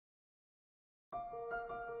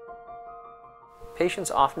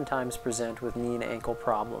patients oftentimes present with knee and ankle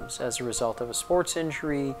problems as a result of a sports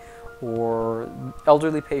injury or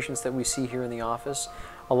elderly patients that we see here in the office.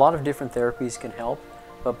 A lot of different therapies can help,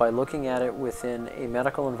 but by looking at it within a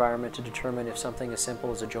medical environment to determine if something as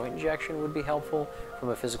simple as a joint injection would be helpful from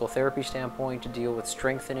a physical therapy standpoint to deal with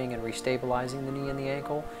strengthening and restabilizing the knee and the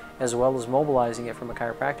ankle, as well as mobilizing it from a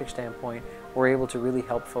chiropractic standpoint, we're able to really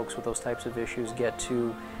help folks with those types of issues get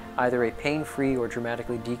to either a pain-free or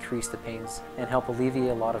dramatically decrease the pains and help alleviate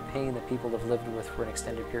a lot of pain that people have lived with for an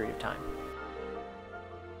extended period of time.